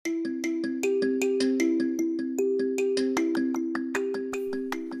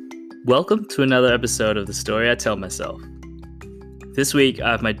Welcome to another episode of The Story I Tell Myself. This week,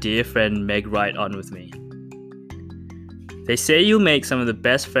 I have my dear friend Meg Wright on with me. They say you'll make some of the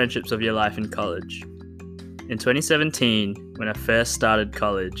best friendships of your life in college. In 2017, when I first started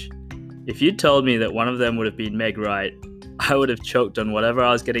college, if you'd told me that one of them would have been Meg Wright, I would have choked on whatever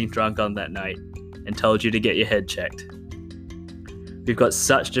I was getting drunk on that night and told you to get your head checked. We've got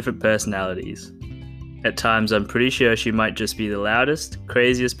such different personalities. At times, I'm pretty sure she might just be the loudest,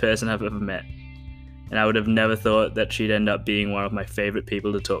 craziest person I've ever met, and I would have never thought that she'd end up being one of my favorite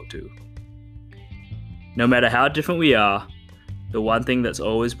people to talk to. No matter how different we are, the one thing that's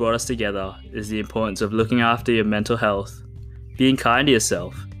always brought us together is the importance of looking after your mental health, being kind to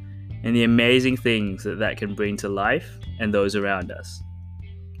yourself, and the amazing things that can bring to life and those around us.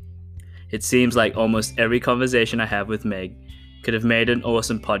 It seems like almost every conversation I have with Meg could have made an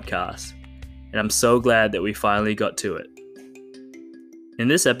awesome podcast, and I'm so glad that we finally got to it. In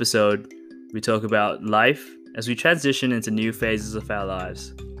this episode, we talk about life as we transition into new phases of our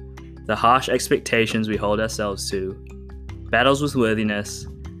lives, the harsh expectations we hold ourselves to, battles with worthiness,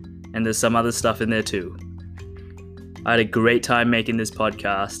 and there's some other stuff in there too. I had a great time making this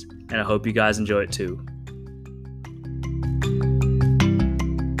podcast, and I hope you guys enjoy it too.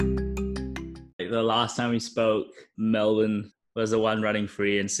 The last time we spoke, Melbourne was the one running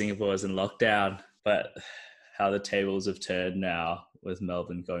free and Singapore was in lockdown, but how the tables have turned now with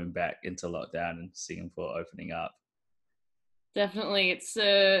Melbourne going back into lockdown and Singapore opening up. Definitely. It's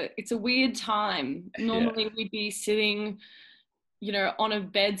a weird time. Normally we'd be sitting, on a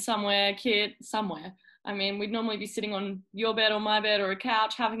bed somewhere, somewhere. I mean, we'd normally be sitting on your bed or my bed or a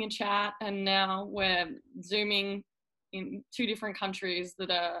couch having a chat, and now we're Zooming in two different countries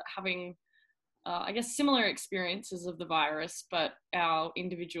that are having similar experiences of the virus, but our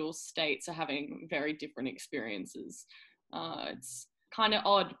individual states are having very different experiences. It's kind of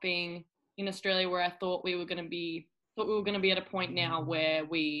odd being in Australia, where I thought we were going to be at a point now where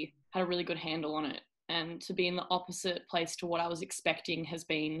we had a really good handle on it, and to be in the opposite place to what I was expecting has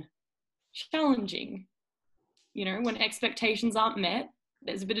been challenging. When expectations aren't met,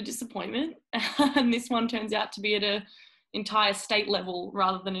 there's a bit of disappointment, and this one turns out to be at an entire state level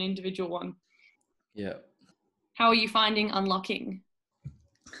rather than an individual one. Yeah. How are you finding unlocking?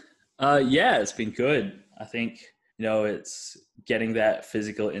 It's been good. I think, it's getting that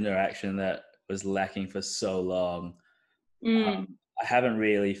physical interaction that was lacking for so long. I haven't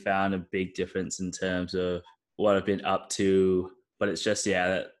really found a big difference in terms of what I've been up to, but it's just,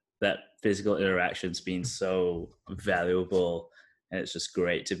 that physical interaction's been so valuable, and it's just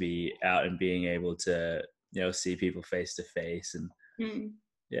great to be out and being able to, see people face to face. And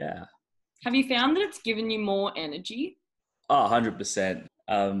yeah. Have you found that it's given you more energy? Oh, 100%.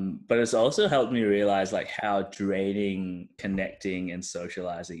 But it's also helped me realize how draining connecting and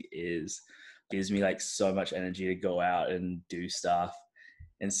socializing is. It gives me so much energy to go out and do stuff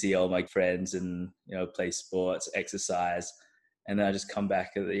and see all my friends and, play sports, exercise. And then I just come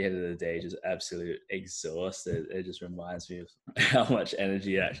back at the end of the day, just absolute exhausted. It just reminds me of how much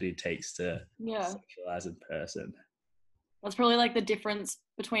energy it actually takes to socialize in person. That's probably the difference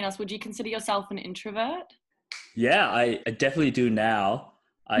between us. Would you consider yourself an introvert? Yeah, I definitely do now.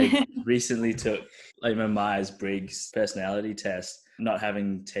 I recently took my Myers-Briggs personality test, not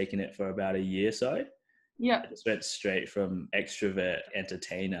having taken it for about a year or so. Yeah. I just went straight from extrovert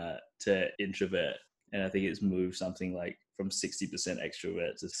entertainer to introvert. And I think it's moved something from 60%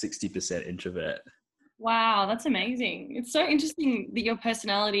 extrovert to 60% introvert. Wow, that's amazing. It's so interesting that your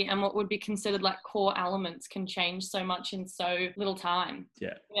personality and what would be considered core elements can change so much in so little time.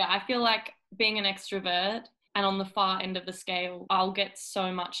 Yeah, I feel like being an extrovert, and on the far end of the scale, I'll get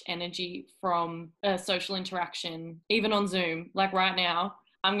so much energy from a social interaction, even on Zoom. Right now,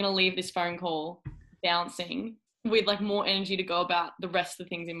 I'm going to leave this phone call bouncing with more energy to go about the rest of the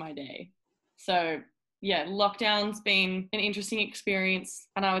things in my day. So yeah, lockdown's been an interesting experience,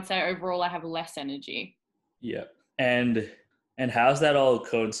 and I would say overall I have less energy. Yeah. And how's that all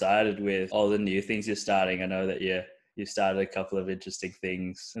coincided with all the new things you're starting? I know that you started a couple of interesting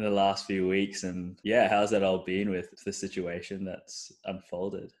things in the last few weeks, and how's that all been with the situation that's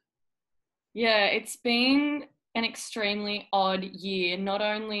unfolded? Yeah, it's been an extremely odd year, not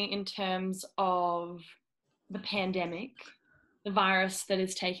only in terms of the pandemic, the virus that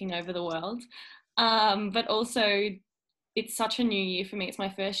is taking over the world, but also it's such a new year for me. It's my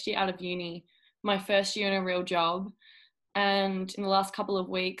first year out of uni, my first year in a real job. And in the last couple of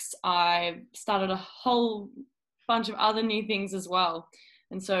weeks, I've started a whole bunch of other new things as well.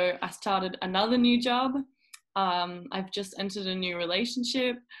 And so I started another new job. I've just entered a new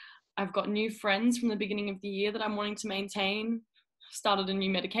relationship. I've got new friends from the beginning of the year that I'm wanting to maintain. started a new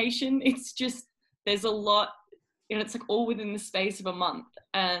medication. It's just, there's a lot, and it's like all within the space of a month.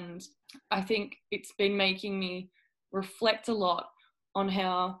 And I think it's been making me reflect a lot on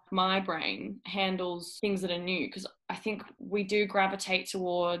how my brain handles things that are new, because I think we do gravitate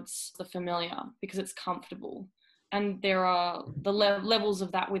towards the familiar because it's comfortable. And there are the levels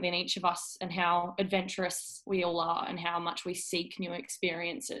of that within each of us, and how adventurous we all are and how much we seek new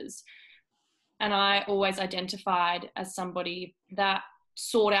experiences. And I always identified as somebody that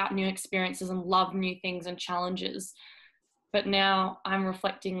sought out new experiences and loved new things and challenges. But now I'm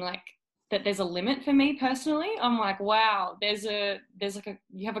reflecting like that there's a limit for me personally. I'm like, wow,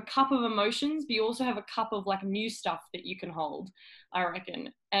 you have a cup of emotions, but you also have a cup of like new stuff that you can hold, I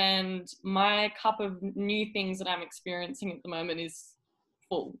reckon. And my cup of new things that I'm experiencing at the moment is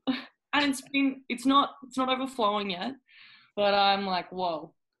full. And it's not overflowing yet, but I'm like,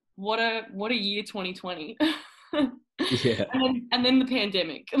 whoa, what a year 2020. Yeah. And then the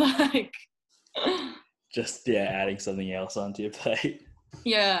pandemic, like Just adding something else onto your plate.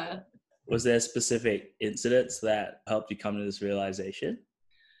 Yeah. Was there specific incidents that helped you come to this realization?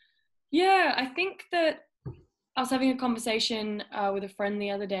 Yeah, I think that I was having a conversation with a friend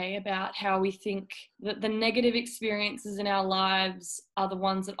the other day about how we think that the negative experiences in our lives are the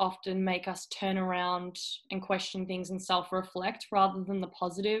ones that often make us turn around and question things and self-reflect rather than the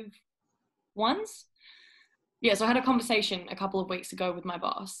positive ones. Yeah, so I had a conversation a couple of weeks ago with my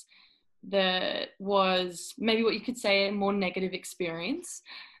boss that was maybe what you could say a more negative experience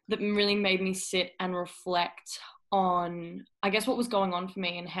that really made me sit and reflect on, I guess, what was going on for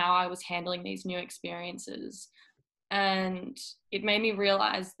me and how I was handling these new experiences. And it made me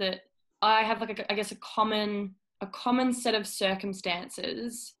realize that I have like a common set of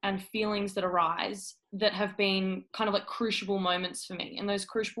circumstances and feelings that arise that have been kind of like crucible moments for me. And those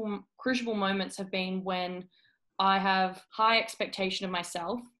crucible moments have been when I have high expectation of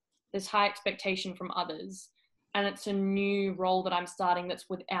myself, there's high expectation from others, and it's a new role that I'm starting that's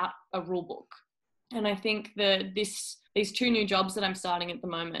without a rule book. And I think that these two new jobs that I'm starting at the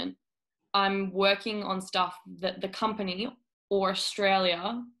moment, I'm working on stuff that the company or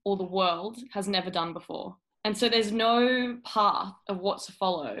Australia or the world has never done before. And so there's no path of what to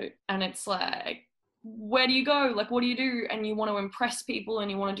follow. And it's like, where do you go? Like, what do you do? And you want to impress people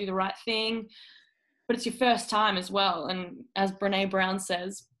and you want to do the right thing, but it's your first time as well. And as Brene Brown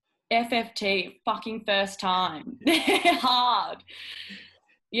says, FFT, fucking first time. They're hard.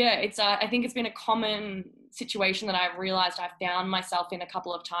 Yeah, I think it's been a common situation that I've realized I've found myself in a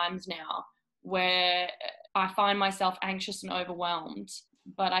couple of times now, where I find myself anxious and overwhelmed.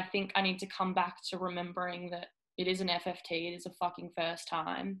 But I think I need to come back to remembering that it is an FFT, it is a fucking first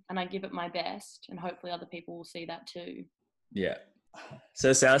time, and I give it my best, and hopefully other people will see that too. Yeah. So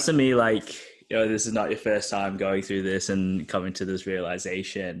it sounds to me like, this is not your first time going through this and coming to this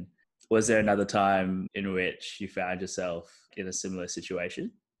realization. Was there another time in which you found yourself in a similar situation?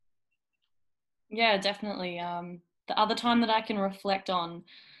 Yeah, definitely. The other time that I can reflect on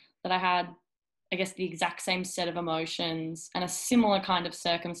that I had, I guess, the exact same set of emotions and a similar kind of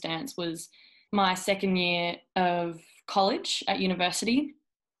circumstance was my second year of college at university.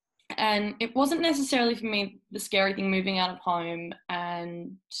 And it wasn't necessarily for me the scary thing moving out of home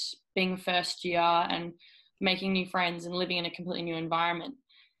and being first year and making new friends and living in a completely new environment.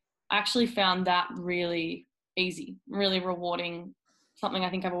 I actually found that really easy, really rewarding. Something I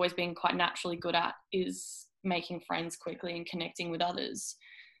think I've always been quite naturally good at is making friends quickly and connecting with others.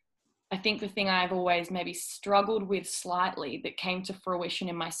 I think the thing I've always maybe struggled with slightly that came to fruition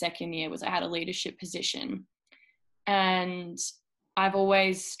in my second year was I had a leadership position. And I've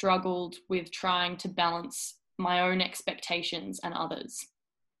always struggled with trying to balance my own expectations and others.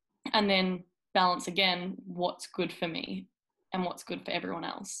 And then balance again what's good for me and what's good for everyone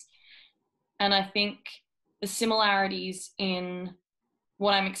else. And I think the similarities in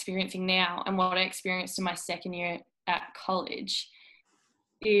what I'm experiencing now and what I experienced in my second year at college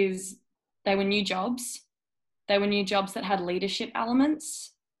is they were new jobs. They were new jobs that had leadership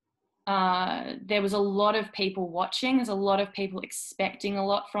elements. There was a lot of people watching. There's a lot of people expecting a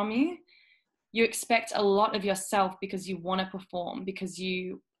lot from you. You expect a lot of yourself because you want to perform, because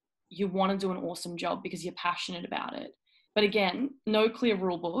you want to do an awesome job, because you're passionate about it. But again, no clear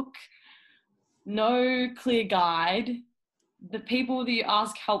rule book, no clear guide. The people that you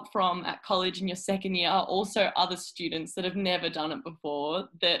ask help from at college in your second year are also other students that have never done it before,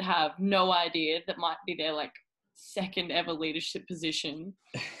 that have no idea, that might be their like second ever leadership position.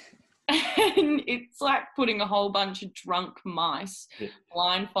 And it's like putting a whole bunch of drunk mice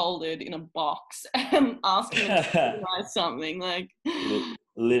blindfolded in a box and asking them to organize something like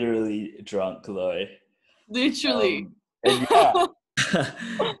literally drunk though. Literally. And yeah,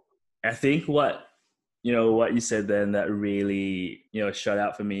 I think what you said then that really, shut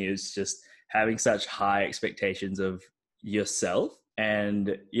out for me is just having such high expectations of yourself.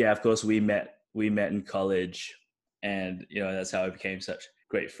 And yeah, of course we met in college, and that's how we became such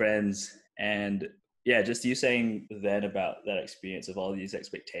great friends. And yeah, just you saying then about that experience of all these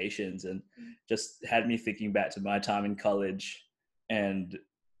expectations and just had me thinking back to my time in college. And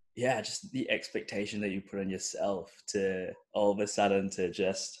yeah, just the expectation that you put on yourself to all of a sudden to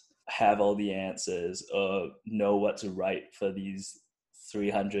just have all the answers or know what's right for these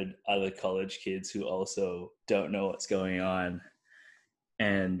 300 other college kids who also don't know what's going on.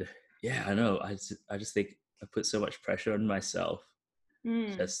 And yeah, I know. I just think I put so much pressure on myself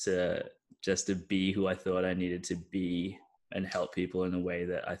just to be who I thought I needed to be and help people in a way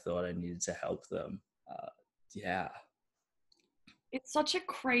that I thought I needed to help them. Yeah. It's such a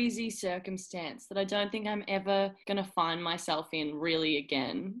crazy circumstance that I don't think I'm ever going to find myself in really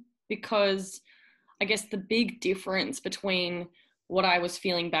again, because I guess the big difference between what I was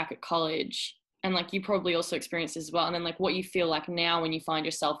feeling back at college, and like you probably also experienced as well, and then like what you feel like now when you find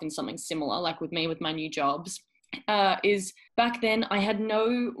yourself in something similar, like with me with my new jobs, is back then I had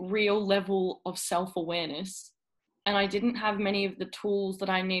no real level of self-awareness, and I didn't have many of the tools that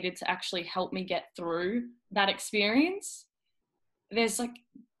I needed to actually help me get through that experience. There's like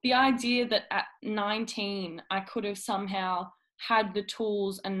the idea that at 19 I could have somehow had the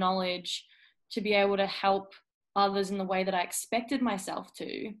tools and knowledge to be able to help others in the way that I expected myself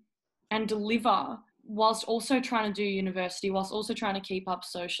to and deliver, whilst also trying to do university, whilst also trying to keep up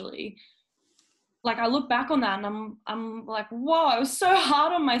socially. Like I look back on that and I'm like, whoa, I was so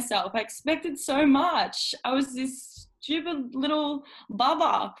hard on myself. I expected so much. I was this stupid little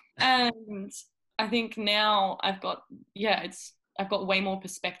baba. And I think now I've got way more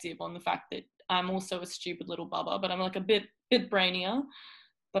perspective on the fact that I'm also a stupid little baba, but I'm like a bit brainier,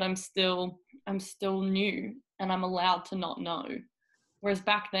 but I'm still new and I'm allowed to not know. Whereas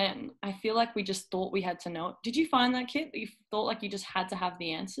back then, I feel like we just thought we had to know it. Did you find that, Kit, that you thought like you just had to have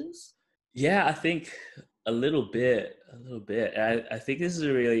the answers? Yeah, I think a little bit. I think this is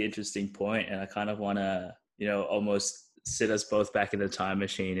a really interesting point, and I kind of want to, almost sit us both back in a time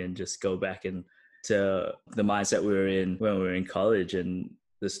machine and just go back and to the mindset we were in when we were in college and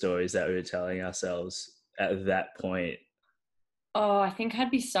the stories that we were telling ourselves at that point. Oh, I think I'd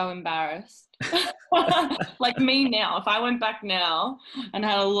be so embarrassed. Like me now, if I went back now and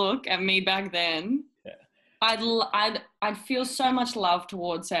had a look at me back then, Yeah. I'd feel so much love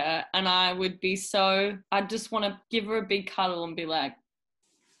towards her, and I'd just want to give her a big cuddle and be like,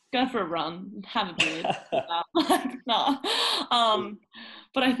 go for a run, have a beer. Like, nah.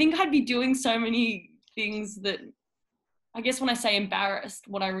 But I think I'd be doing so many things that, I guess when I say embarrassed,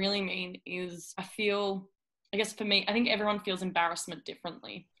 what I really mean is I guess for me, I think everyone feels embarrassment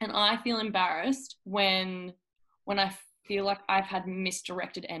differently. And I feel embarrassed when I feel like I've had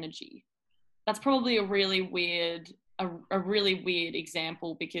misdirected energy. That's probably a really weird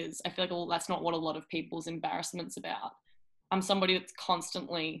example, because I feel like that's not what a lot of people's embarrassment's about. I'm somebody that's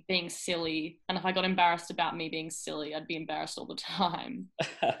constantly being silly, and if I got embarrassed about me being silly, I'd be embarrassed all the time.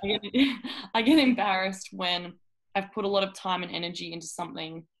 I get embarrassed when I've put a lot of time and energy into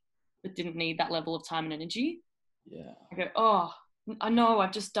something that didn't need that level of time and energy. Yeah. I go, oh, I know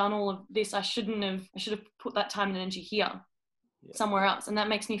I've just done all of this. I should have put that time and energy here, somewhere else. And that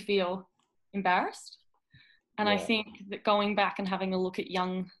makes me feel embarrassed. And I think that going back and having a look at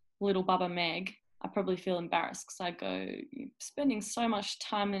young little Baba Meg, I probably feel embarrassed because I go, you're spending so much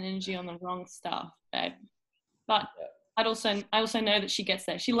time and energy on the wrong stuff, babe. But I also know that she gets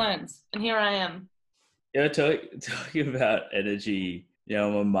there. She learns. And here I am. Talking about energy,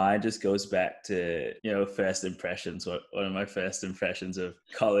 my mind just goes back to, first impressions. One of my first impressions of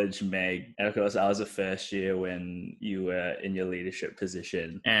college, Meg. And of course, I was a first year when you were in your leadership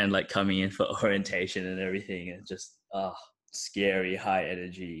position and like coming in for orientation and everything, and just, scary, high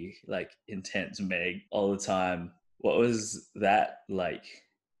energy, like intense Meg all the time. What was that like?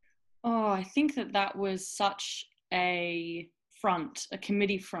 Oh, I think that was such a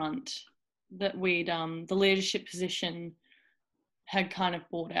committee front that the leadership position had kind of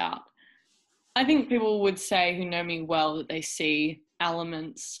brought out. I think people would say who know me well that they see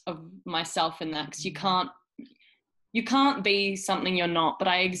elements of myself in that, because you can't be something you're not, but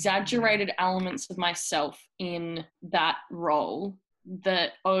I exaggerated elements of myself in that role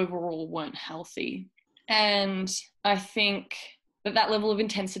that overall weren't healthy. And I think that level of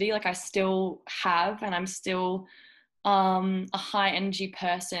intensity, like I still have, and I'm still a high energy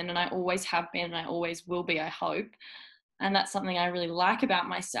person, and I always have been and I always will be, I hope. And that's something I really like about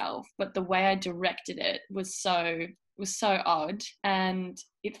myself. But the way I directed it was so was so odd, and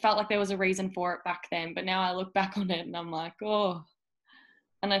it felt like there was a reason for it back then. But now I look back on it and I'm like, oh.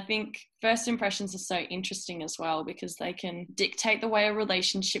 And I think first impressions are so interesting as well, because they can dictate the way a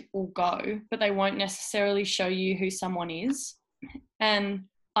relationship will go, but they won't necessarily show you who someone is. And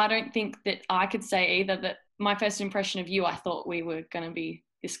I don't think that I could say either that my first impression of you, I thought we were going to be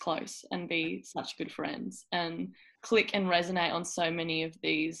this close and be such good friends and click and resonate on so many of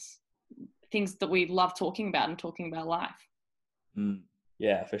these things that we love talking about and talking about life.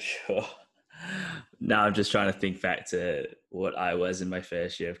 Yeah, for sure. Now I'm just trying to think back to what I was in my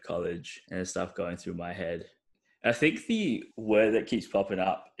first year of college and stuff going through my head. I think the word that keeps popping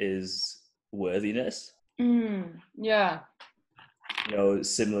up is worthiness. Yeah.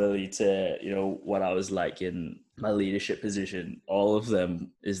 Similarly to, what I was like in my leadership position, all of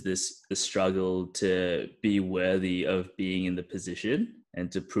them is the struggle to be worthy of being in the position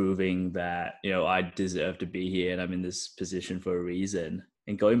and to proving that, I deserve to be here and I'm in this position for a reason.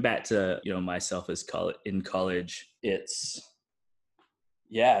 And going back to, myself as in college, it's,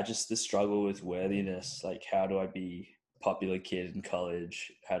 just the struggle with worthiness. Like, how do I be a popular kid in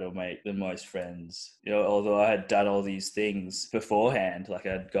college? How do I make the most friends? Although I had done all these things beforehand, like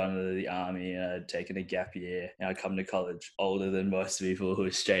I'd gone to the army and I'd taken a gap year, and I'd come to college older than most people who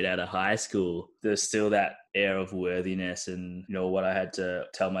were straight out of high school. There's still that air of worthiness and, what I had to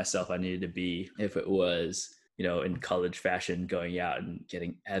tell myself I needed to be if it was, in college fashion, going out and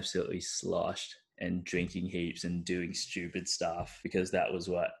getting absolutely sloshed and drinking heaps and doing stupid stuff because that was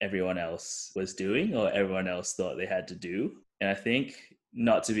what everyone else was doing or everyone else thought they had to do. And I think,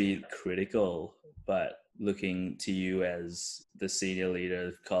 not to be critical, but looking to you as the senior leader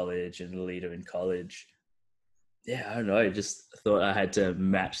of college and the leader in college, I don't know, I just thought I had to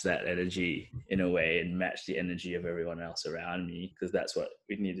match that energy in a way and match the energy of everyone else around me, because that's what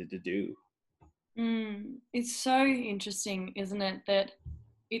we needed to do. It's so interesting, isn't it, that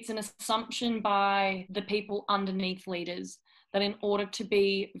it's an assumption by the people underneath leaders that in order to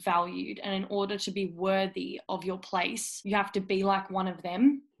be valued and in order to be worthy of your place, you have to be like one of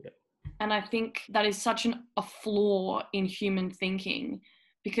them. Yep. And I think that is such a flaw in human thinking,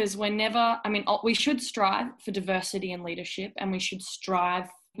 because we should strive for diversity in leadership, and we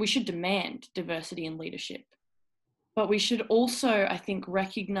should demand diversity in leadership. But we should also, I think,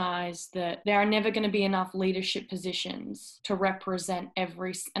 recognize that there are never going to be enough leadership positions to represent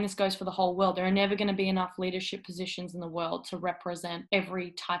and this goes for the whole world, there are never going to be enough leadership positions in the world to represent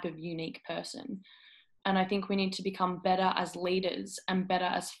every type of unique person. And I think we need to become better as leaders and better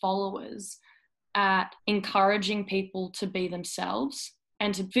as followers at encouraging people to be themselves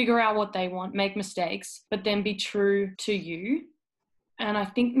and to figure out what they want, make mistakes, but then be true to you. And I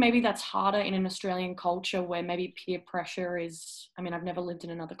think maybe that's harder in an Australian culture where maybe peer pressure is, I've never lived in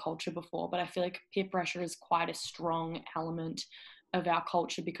another culture before, but I feel like peer pressure is quite a strong element of our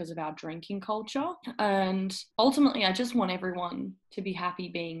culture because of our drinking culture. And ultimately, I just want everyone to be happy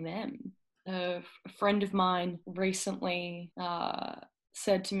being them. A friend of mine recently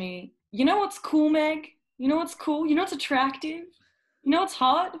said to me, "You know what's cool, Meg? You know what's cool? You know what's attractive? You know what's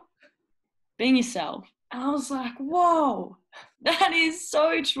hot? Being yourself." And I was like, whoa, that is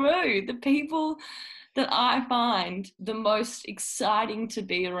so true. The people that I find the most exciting to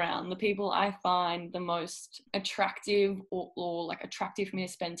be around, the people I find the most attractive or like attractive for me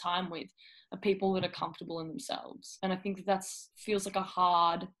to spend time with, are people that are comfortable in themselves. And I think that feels like a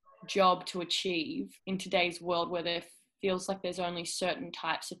hard job to achieve in today's world, where there feels like there's only certain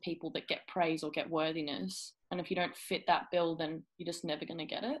types of people that get praise or get worthiness. And if you don't fit that bill, then you're just never going to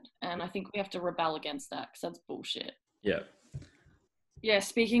get it. And I think we have to rebel against that, because that's bullshit. Yeah. Yeah,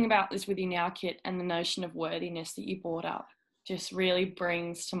 speaking about this with you now, Kit, and the notion of worthiness that you brought up just really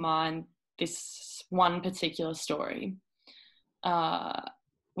brings to mind this one particular story.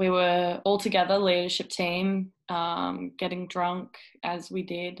 We were all together, leadership team, getting drunk as we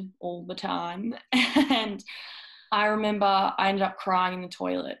did all the time. And I remember I ended up crying in the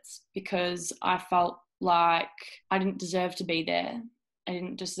toilets because I felt like I didn't deserve to be there. I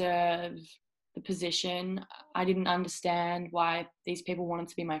didn't deserve the position. I didn't understand why these people wanted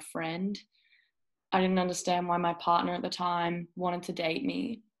to be my friend. I didn't understand why my partner at the time wanted to date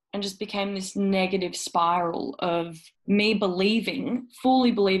me, and just became this negative spiral of me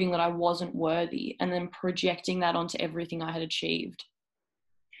fully believing that I wasn't worthy, and then projecting that onto everything I had achieved.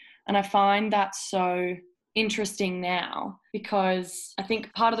 And I find that so interesting now, because I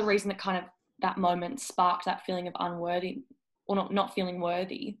think part of the reason that kind of that moment sparked that feeling of unworthy, or not feeling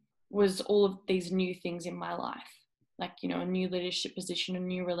worthy, was all of these new things in my life. Like, a new leadership position, a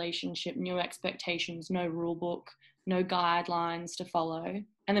new relationship, new expectations, no rule book, no guidelines to follow.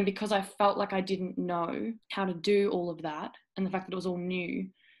 And then because I felt like I didn't know how to do all of that, and the fact that it was all new,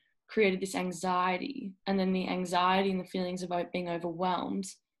 created this anxiety. And then the anxiety and the feelings of being overwhelmed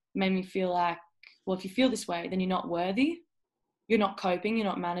made me feel like, well, if you feel this way, then you're not worthy, you're not coping, you're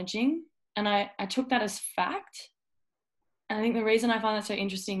not managing. And I took that as fact. And I think the reason I find that so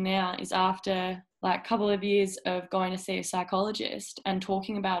interesting now is after like a couple of years of going to see a psychologist and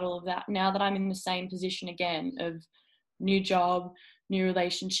talking about all of that, now that I'm in the same position again of new job, new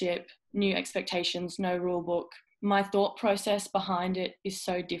relationship, new expectations, no rule book, my thought process behind it is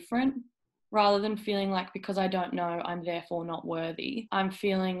so different. Rather than feeling like because I don't know, I'm therefore not worthy, I'm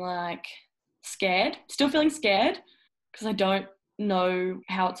feeling like scared, still feeling scared because I don't know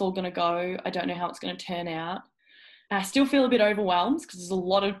how it's all going to go. I don't know how it's going to turn out. I still feel a bit overwhelmed because there's a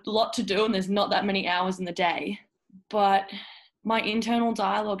lot to do and there's not that many hours in the day. But my internal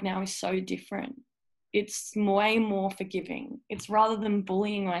dialogue now is so different. It's way more forgiving. It's rather than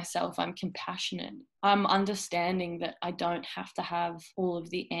bullying myself, I'm compassionate. I'm understanding that I don't have to have all of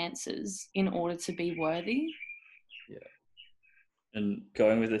the answers in order to be worthy. Yeah. And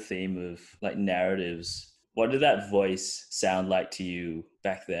going with the theme of like narratives, what did that voice sound like to you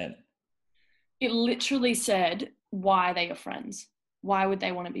back then? It literally said, why are they your friends? Why would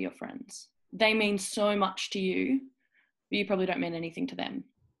they want to be your friends? They mean so much to you, but you probably don't mean anything to them.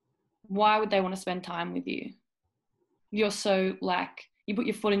 Why would they want to spend time with you? You're so like, you put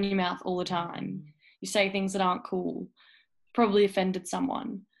your foot in your mouth all the time. You say things that aren't cool. Probably offended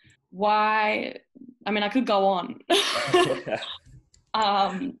someone. Why? I mean, I could go on.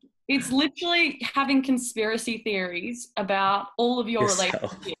 It's literally having conspiracy theories about all of your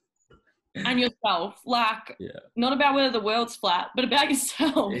relationships and yourself. Like, not about whether the world's flat, but about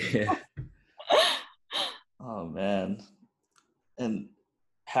yourself. Yeah. Oh, man. And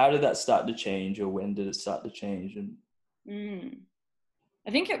how did that start to change, or when did it start to change? I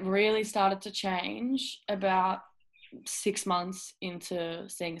think it really started to change about 6 months into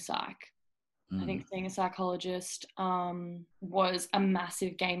seeing a psych. I think seeing a psychologist was a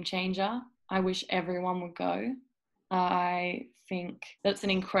massive game changer. I wish everyone would go. I think that's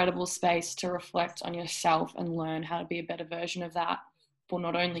an incredible space to reflect on yourself and learn how to be a better version of that for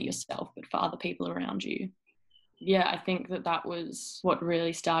not only yourself, but for other people around you. Yeah, I think that was what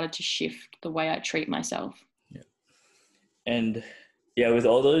really started to shift the way I treat myself. Yeah. And yeah, with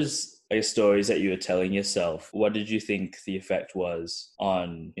all those stories that you were telling yourself, what did you think the effect was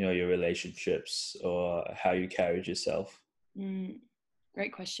on, your relationships or how you carried yourself?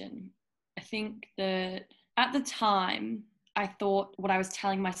 Great question. I think that at the time, I thought what I was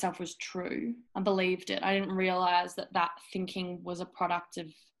telling myself was true. I believed it. I didn't realize that thinking was a product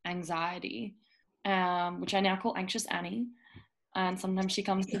of anxiety, which I now call Anxious Annie. And sometimes she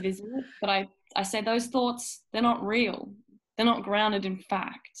comes to visit. But I say those thoughts, they're not real. They're not grounded in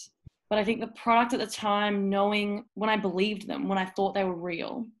fact. But I think the product at the time, knowing when I believed them, when I thought they were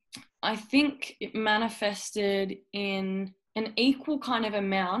real, I think it manifested in an equal kind of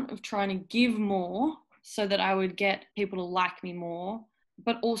amount of trying to give more so that I would get people to like me more,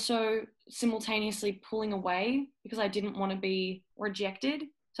 but also simultaneously pulling away because I didn't want to be rejected.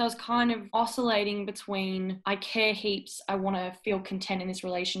 So I was kind of oscillating between I care heaps, I want to feel content in this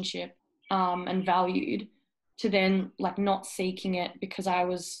relationship and valued, to then like not seeking it because I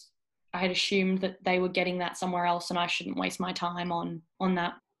had assumed that they were getting that somewhere else and I shouldn't waste my time on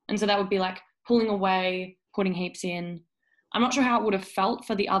that. And so that would be like pulling away, putting heaps in. I'm not sure how it would have felt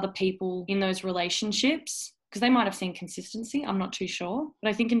for the other people in those relationships because they might have seen consistency. I'm not too sure. But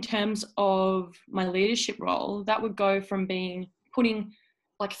I think in terms of my leadership role, that would go from putting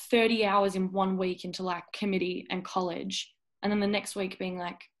like 30 hours in 1 week into like committee and college. And then the next week being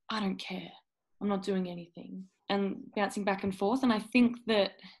like, I don't care. I'm not doing anything. And bouncing back and forth. And I think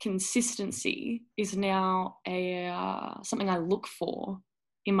that consistency is now something I look for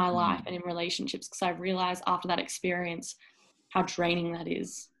in my life and in relationships because I realized after that experience how draining that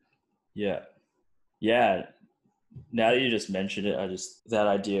is. Yeah. Now that you just mentioned it, that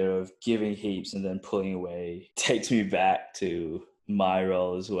idea of giving heaps and then pulling away takes me back to my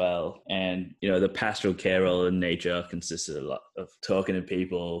role as well. And, the pastoral care role in nature consisted a lot of talking to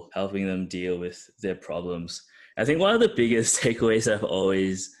people, helping them deal with their problems. I think one of the biggest takeaways I've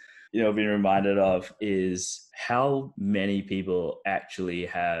always, been reminded of is how many people actually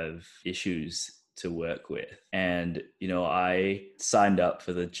have issues to work with. And, I signed up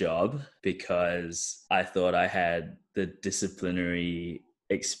for the job because I thought I had the disciplinary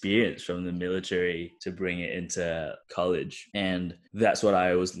experience from the military to bring it into college. And that's what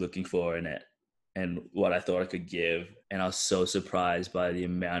I was looking for in it and what I thought I could give. And I was so surprised by the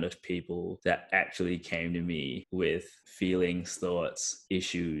amount of people that actually came to me with feelings, thoughts,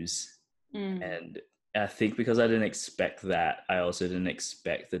 issues. And I think because I didn't expect that, I also didn't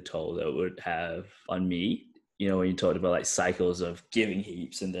expect the toll that it would have on me. You know, when you talked about like cycles of giving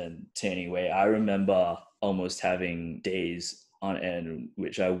heaps and then turning away, I remember almost having days on end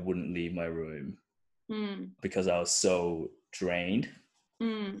which I wouldn't leave my room because I was so drained.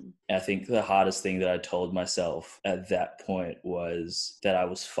 And I think the hardest thing that I told myself at that point was that I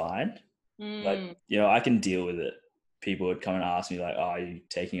was fine. Like, you know, I can deal with it. People would come and ask me like, oh, are you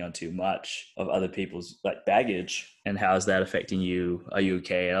taking on too much of other people's like baggage? And how is that affecting you? Are you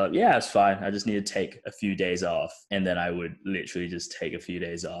okay? And I'm like, yeah, it's fine. I just need to take a few days off. And then I would literally just take a few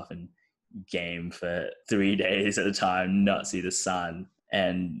days off and game for 3 days at a time, not see the sun.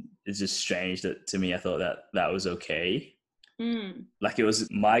 And it's just strange that to me, I thought that that was okay. Like it was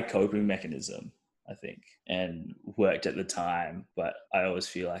my coping mechanism, I think, and worked at the time. But I always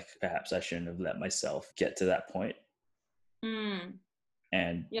feel like perhaps I shouldn't have let myself get to that point.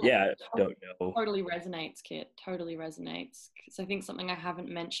 And yeah, I don't know. Totally resonates, Kit. Totally resonates. Because I think something I haven't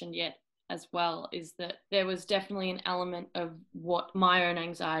mentioned yet as well is that there was definitely an element of what my own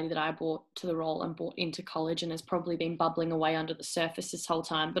anxiety that I brought to the role and brought into college and has probably been bubbling away under the surface this whole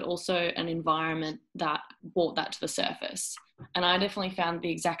time, but also an environment that brought that to the surface. And I definitely found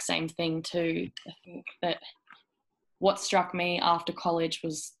the exact same thing too. I think that what struck me after college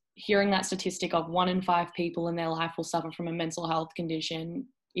was hearing that statistic of 1 in 5 people in their life will suffer from a mental health condition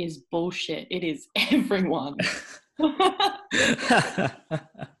is bullshit. It is everyone.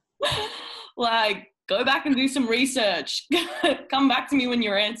 Like, go back and do some research. Come back to me when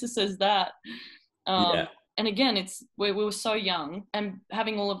your answer says that. And again, we were so young and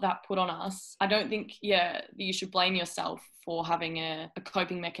having all of that put on us. I don't think, that you should blame yourself for having a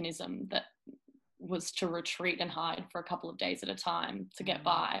coping mechanism that was to retreat and hide for a couple of days at a time to get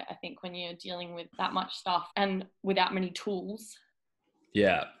by. I think when you're dealing with that much stuff and without many tools,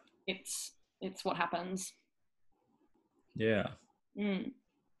 it's what happens.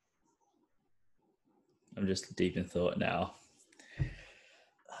 I'm just deep in thought now.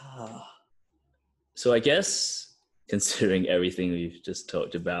 So I guess considering everything we've just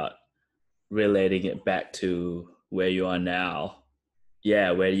talked about, relating it back to where you are now,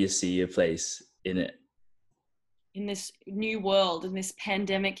 where do you see your place in it? In this new world, in this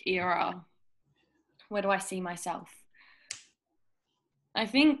pandemic era, where do I see myself? I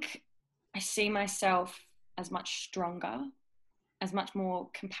think I see myself as much stronger, as much more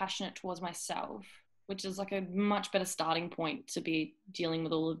compassionate towards myself, which is like a much better starting point to be dealing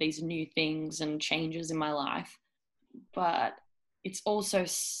with all of these new things and changes in my life. But it's also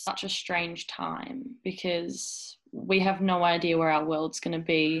such a strange time because we have no idea where our world's going to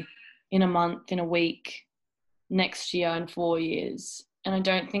be in a month, in a week, next year, in 4 years. And I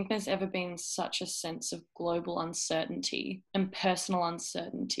don't think there's ever been such a sense of global uncertainty and personal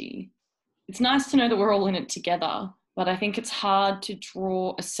uncertainty. It's nice to know that we're all in it together, but I think it's hard to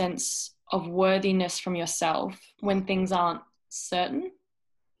draw a sense of worthiness from yourself when things aren't certain.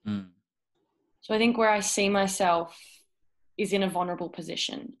 So I think where I see myself is in a vulnerable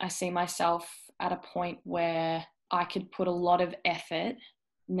position. I see myself at a point where I could put a lot of effort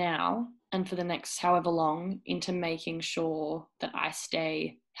now and for the next however long into making sure that I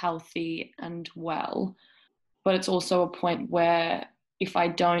stay healthy and well. But it's also a point where if I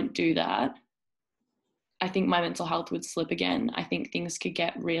don't do that, I think my mental health would slip again. I think things could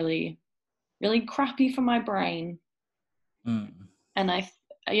get really, really crappy for my brain. And I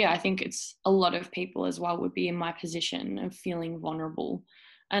think it's a lot of people as well would be in my position of feeling vulnerable,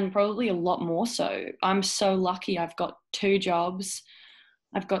 and probably a lot more so. I'm so lucky. I've got 2 jobs.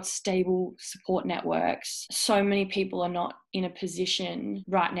 I've got stable support networks. So many people are not in a position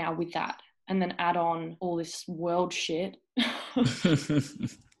right now with that. And then add on all this world shit.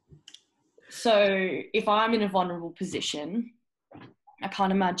 So if I'm in a vulnerable position, I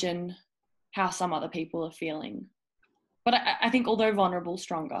can't imagine how some other people are feeling. But I think although vulnerable,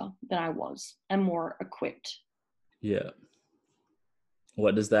 stronger than I was and more equipped. Yeah.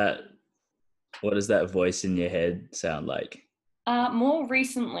 What does that voice in your head sound like? More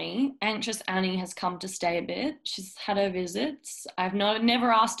recently, Anxious Annie has come to stay a bit. She's had her visits. I've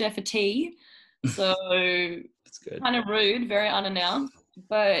never asked her for tea, so that's good. Kind of rude, very unannounced.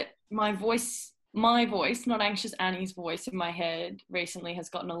 But my voice, not Anxious Annie's voice in my head recently has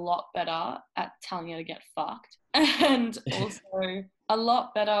gotten a lot better at telling her to get fucked, and also a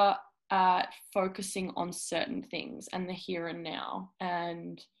lot better at focusing on certain things and the here and now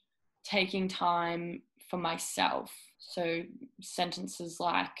and taking time for myself. So sentences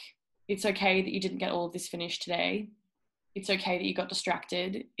like, it's okay that you didn't get all of this finished today. It's okay that you got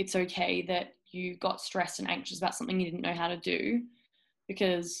distracted. It's okay that you got stressed and anxious about something you didn't know how to do,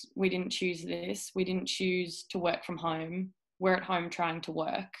 because we didn't choose this. We didn't choose to work from home. We're at home trying to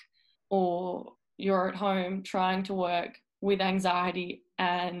work, or you're at home trying to work with anxiety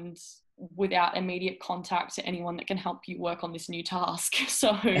and without immediate contact to anyone that can help you work on this new task.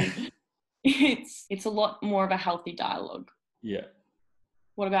 So it's a lot more of a healthy dialogue. Yeah.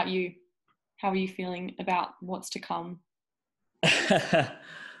 What about you? How are you feeling about what's to come? I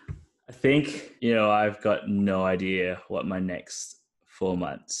think, I've got no idea what my next 4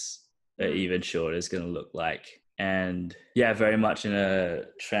 months or even shorter is going to look like. And yeah, very much in a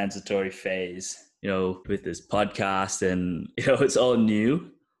transitory phase, with this podcast, and, it's all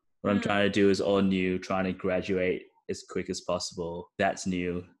new. What I'm trying to do is all new, trying to graduate as quick as possible. That's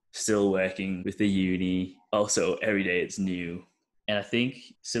new. Still working with the uni. Also, every day it's new. And I think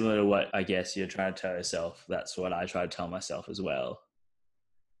similar to what I guess you're trying to tell yourself, that's what I try to tell myself as well.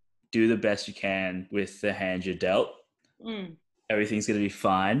 Do the best you can with the hand you're dealt. Everything's going to be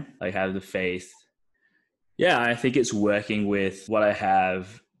fine. Like, have the faith. Yeah, I think it's working with what I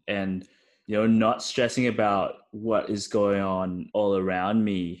have and, not stressing about what is going on all around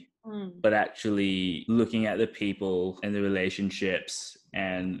me, but actually looking at the people and the relationships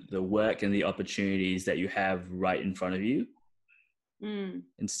and the work and the opportunities that you have right in front of you.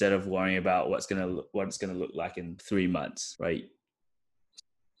 Instead of worrying about what it's gonna look like in 3 months, right?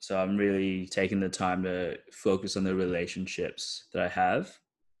 So I'm really taking the time to focus on the relationships that I have.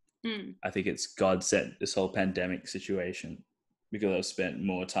 I think it's God sent this whole pandemic situation, because I've spent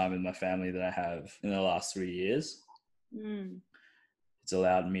more time with my family than I have in the last 3 years. It's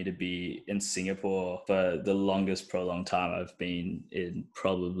allowed me to be in Singapore for the longest prolonged time I've been in,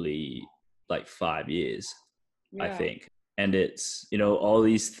 probably like 5 years, I think. And it's, all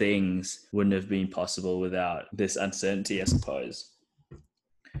these things wouldn't have been possible without this uncertainty, I suppose.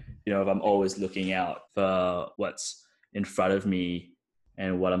 If I'm always looking out for what's in front of me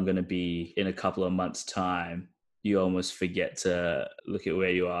and what I'm going to be in a couple of months' time, you almost forget to look at where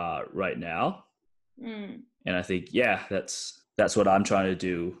you are right now. And I think, yeah, that's what I'm trying to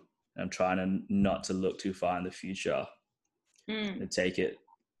do. I'm trying to not to look too far in the future and take it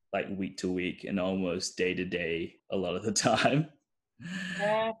like week to week and almost day to day a lot of the time.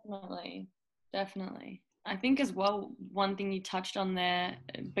 Definitely. I think as well, one thing you touched on there,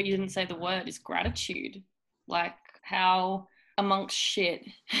 but you didn't say the word, is gratitude. Like, how amongst shit,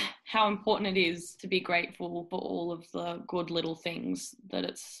 how important it is to be grateful for all of the good little things that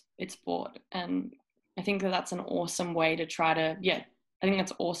it's brought. And I think that's an awesome way to try to, I think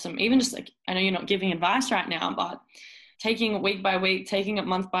that's awesome. Even just like, I know you're not giving advice right now, but taking it week by week, taking it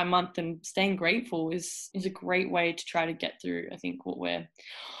month by month, and staying grateful is a great way to try to get through, I think, what we're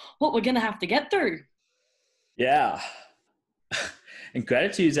going to have to get through. Yeah. And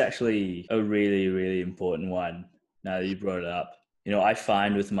gratitude is actually a really, really important one, now that you brought it up. I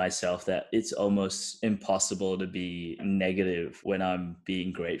find with myself that it's almost impossible to be negative when I'm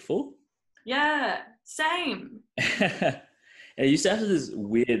being grateful. Yeah, same. I used to have this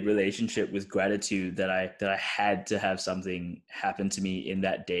weird relationship with gratitude that I had to have something happen to me in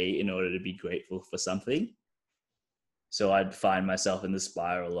that day in order to be grateful for something. So I'd find myself in the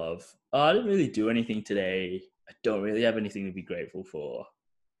spiral of, oh, I didn't really do anything today. I don't really have anything to be grateful for.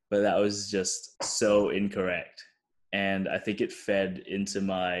 But that was just so incorrect. And I think it fed into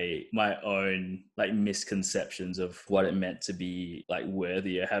my own like misconceptions of what it meant to be like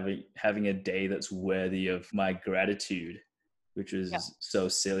worthy, or having a day that's worthy of my gratitude, which was so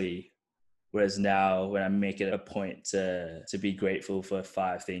silly. Whereas now, when I make it a point to be grateful for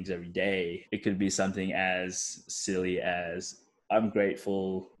 5 things every day, it could be something as silly as, I'm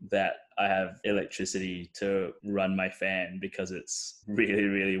grateful that I have electricity to run my fan because it's really,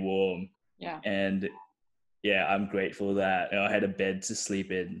 really warm. And yeah, I'm grateful that I had a bed to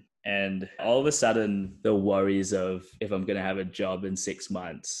sleep in. And all of a sudden, the worries of if I'm going to have a job in 6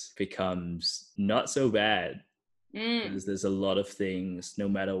 months becomes not so bad. Because there's a lot of things, no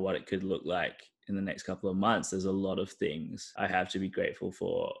matter what it could look like in the next couple of months, there's a lot of things I have to be grateful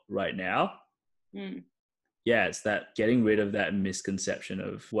for right now. Yeah, it's that getting rid of that misconception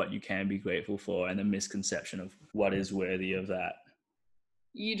of what you can be grateful for and the misconception of what is worthy of that.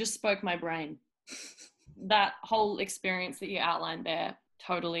 You just spoke my brain. That whole experience that you outlined there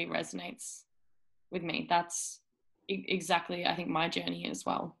totally resonates with me. That's exactly, I think, my journey as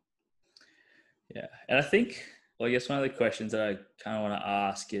well. Yeah. And I think, well, I guess one of the questions that I kind of want to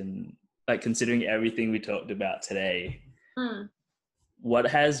ask, in like considering everything we talked about today, what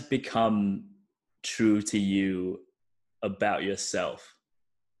has become true to you about yourself?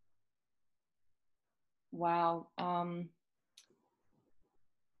 Wow.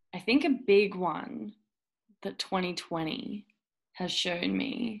 I think a big one that 2020 has shown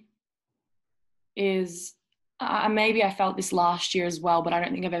me is, maybe I felt this last year as well, but I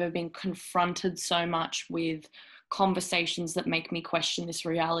don't think I've ever been confronted so much with conversations that make me question this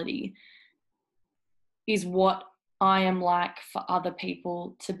reality, is what I am like for other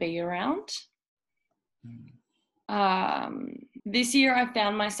people to be around. This year I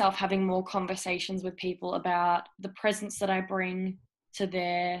found myself having more conversations with people about the presence that I bring to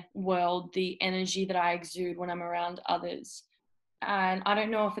their world, the energy that I exude when I'm around others. And I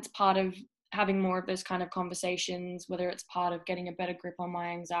don't know if it's part of having more of those kind of conversations, whether it's part of getting a better grip on my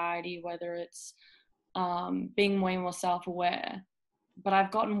anxiety, whether it's being way more self-aware. But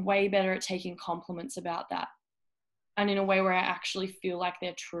I've gotten way better at taking compliments about that, and in a way where I actually feel like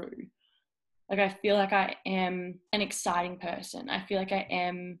they're true. Like, I feel like I am an exciting person. I feel like I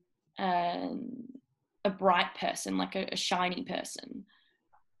am a bright person, like a shiny person.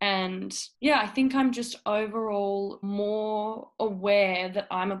 And yeah, I think I'm just overall more aware that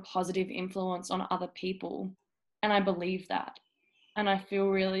I'm a positive influence on other people. And I believe that. And I feel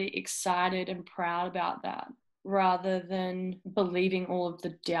really excited and proud about that, rather than believing all of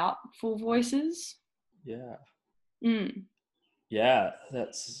the doubtful voices. Yeah. Mm. Yeah,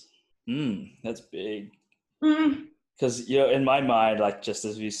 that's big. Mm. Because, in my mind, like, just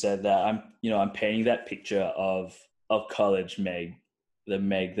as we said that, I'm painting that picture of college Meg, the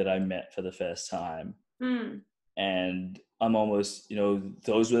Meg that I met for the first time. Mm. And I'm almost,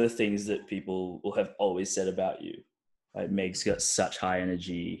 those were the things that people will have always said about you. Like, Meg's got such high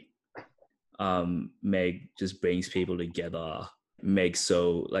energy. Meg just brings people together. Meg's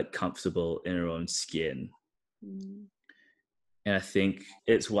so, like, comfortable in her own skin. Mm. And I think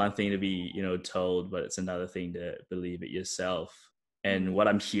it's one thing to be, told, but it's another thing to believe it yourself. And what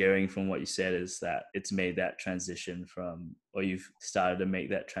I'm hearing from what you said is that it's made that transition from, or you've started to make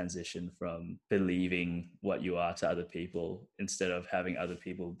that transition from believing what you are to other people instead of having other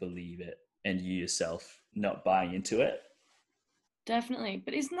people believe it and you yourself not buying into it. Definitely.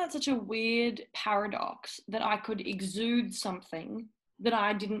 But isn't that such a weird paradox that I could exude something that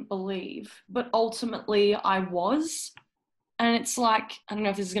I didn't believe, but ultimately I was? And it's like, I don't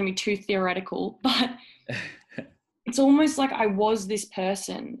know if this is going to be too theoretical, but it's almost like I was this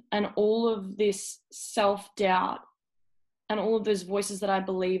person, and all of this self-doubt and all of those voices that I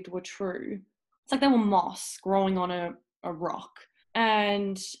believed were true. It's like they were moss growing on a rock.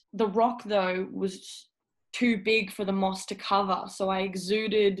 And the rock, though, was too big for the moss to cover. So I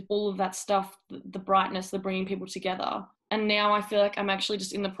exuded all of that stuff, the brightness, the bringing people together. And now I feel like I'm actually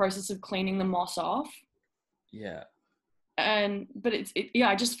just in the process of cleaning the moss off. Yeah. But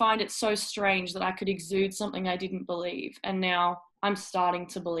I just find it so strange that I could exude something I didn't believe, and now I'm starting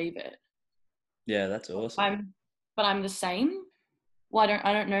to believe it. Yeah, that's awesome. But I'm the same. Well,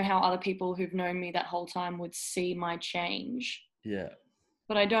 I don't know how other people who've known me that whole time would see my change. Yeah.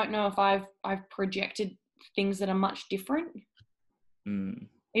 But I don't know if I've projected things that are much different. Mm.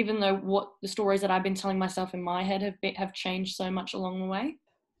 Even though what the stories that I've been telling myself in my head have changed so much along the way.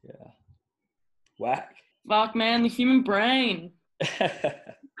 Yeah. Whack. Fuck, man, the human brain.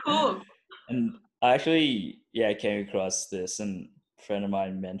 Cool. And I actually, came across this, and a friend of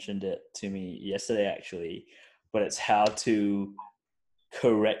mine mentioned it to me yesterday, actually. But it's how to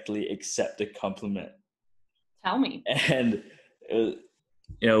correctly accept a compliment. Tell me. And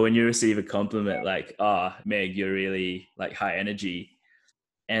when you receive a compliment like, Meg, you're really, like, high energy.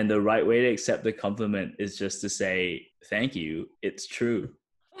 And the right way to accept the compliment is just to say, thank you. It's true.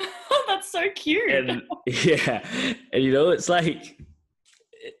 That's so cute. And yeah. And it's like,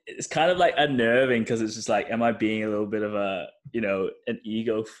 it's kind of like unnerving, because it's just like, am I being a little bit of an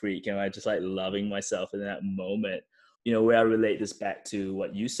ego freak? Am I just like loving myself in that moment? Where I relate this back to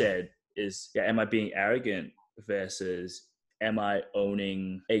what you said is, am I being arrogant versus am I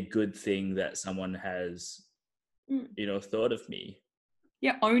owning a good thing that someone has, thought of me?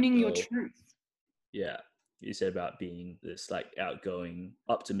 Yeah, owning your truth. Yeah. You said about being this, like, outgoing,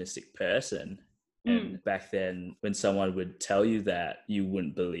 optimistic person. And back then, when someone would tell you that, you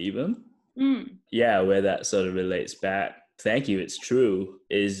wouldn't believe them. Yeah, where that sort of relates back, thank you, it's true,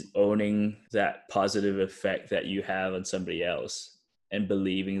 is owning that positive effect that you have on somebody else and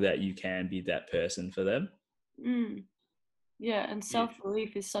believing that you can be that person for them. Yeah, and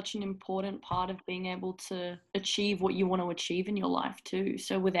self-belief is such an important part of being able to achieve what you want to achieve in your life too.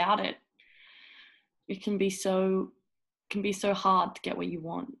 So without it, it can be so hard to get what you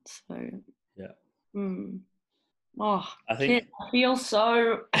want. So yeah. Oh, I think Kit, I feel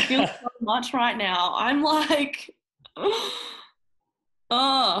so much right now. I'm like,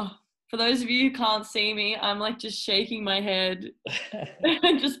 oh, For those of you who can't see me, I'm like just shaking my head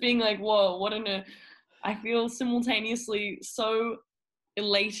and just being like, whoa, I feel simultaneously so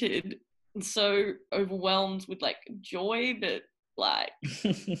elated and so overwhelmed with like joy, but like,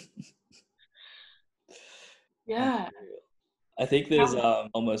 yeah. I think there's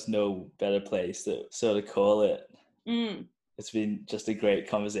almost no better place to sort of call it. It's been just a great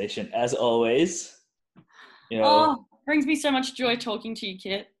conversation as always. Brings me so much joy talking to you,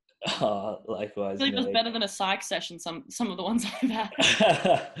 Kit. Likewise. I feel like it was better than a psych session. Some of the ones I've had.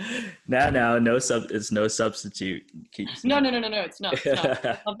 It's no substitute. No, it's not.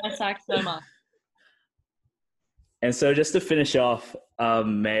 I love my psych so much. And so just to finish off,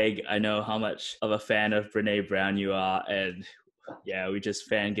 Meg, I know how much of a fan of Brene Brown you are, and yeah, we just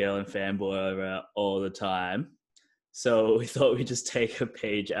fangirl and fanboy over her all the time. So we thought we'd just take a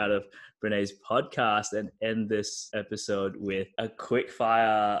page out of Brene's podcast and end this episode with a quick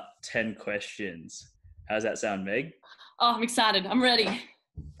fire 10 questions. How's that sound, Meg? Oh, I'm excited. I'm ready.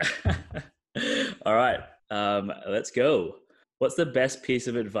 All right, let's go. What's the best piece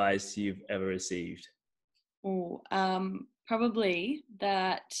of advice you've ever received? Probably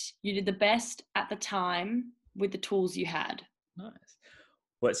that you did the best at the time with the tools you had. Nice.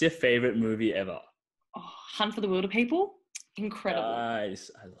 What's your favorite movie ever? Hunt for the Wilder People. Incredible.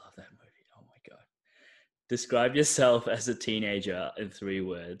 Nice. I love that movie. Oh my God. Describe yourself as a teenager in 3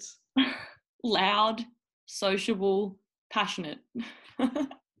 words. Loud, sociable, passionate.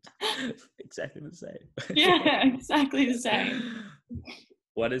 Exactly the same. Yeah, exactly the same.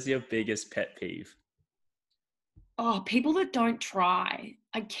 What is your biggest pet peeve? People that don't try.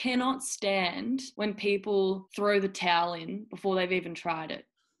 I cannot stand when people throw the towel in before they've even tried it.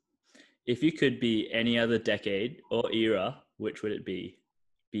 If you could be any other decade or era, which would it be?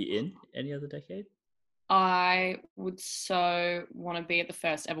 Be in any other decade? I would so want to be at the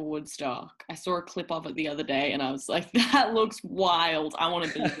first ever Woodstock. I saw a clip of it the other day and I was like, that looks wild. I want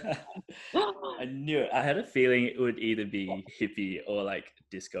to be there. I knew it. I had a feeling it would either be hippie or like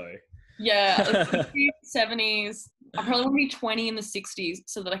disco. Yeah, the 60s, 70s. I probably want to be 20 in the 60s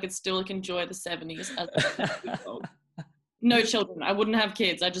so that I could still enjoy the 70s. No children. I wouldn't have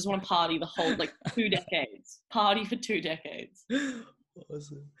kids. I just want to party the whole 2 decades. Party for 2 decades.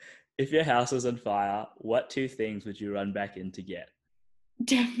 Awesome. If your house was on fire, what 2 things would you run back in to get?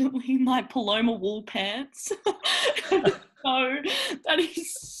 Definitely my Paloma wool pants. That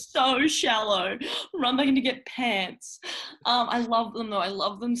is so shallow. Run back in to get pants. I love them though. I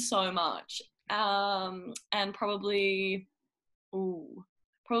love them so much. And probably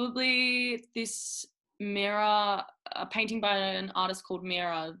this mirror, a painting by an artist called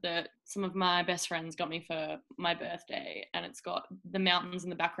Mirror that some of my best friends got me for my birthday, and it's got the mountains in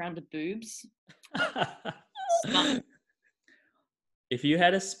the background of boobs. If you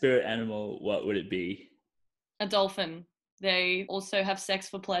had a spirit animal, what would it be? A dolphin. They also have sex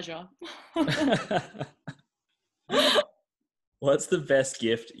for pleasure. What's the best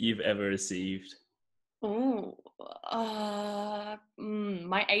gift you've ever received?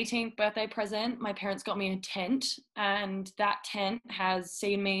 My 18th birthday present, my parents got me a tent, and that tent has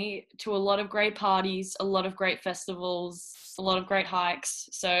seen me to a lot of great parties, a lot of great festivals, a lot of great hikes.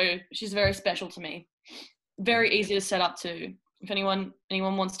 So she's very special to me. Very easy to set up too. If anyone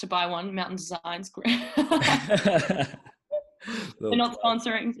wants to buy one, Mountain Designs. They're not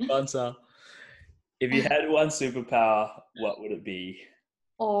sponsoring. Sponsor. If you had one superpower, what would it be?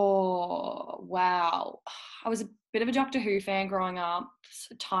 Oh, wow. I was a bit of a Doctor Who fan growing up.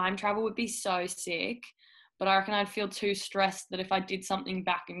 So time travel would be so sick. But I reckon I'd feel too stressed that if I did something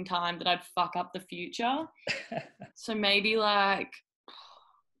back in time that I'd fuck up the future. So maybe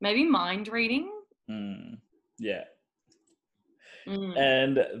mind reading. Yeah.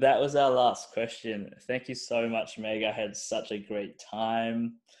 And that was our last question. Thank you so much, Meg. I had such a great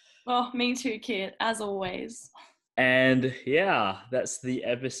time. Oh, me too, Kit, as always. And yeah, that's the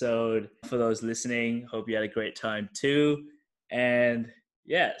episode. For those listening, hope you had a great time too. And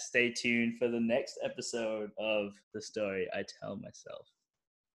yeah, stay tuned for the next episode of The Story I Tell Myself.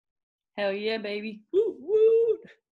 Hell yeah, baby. Woo, woo.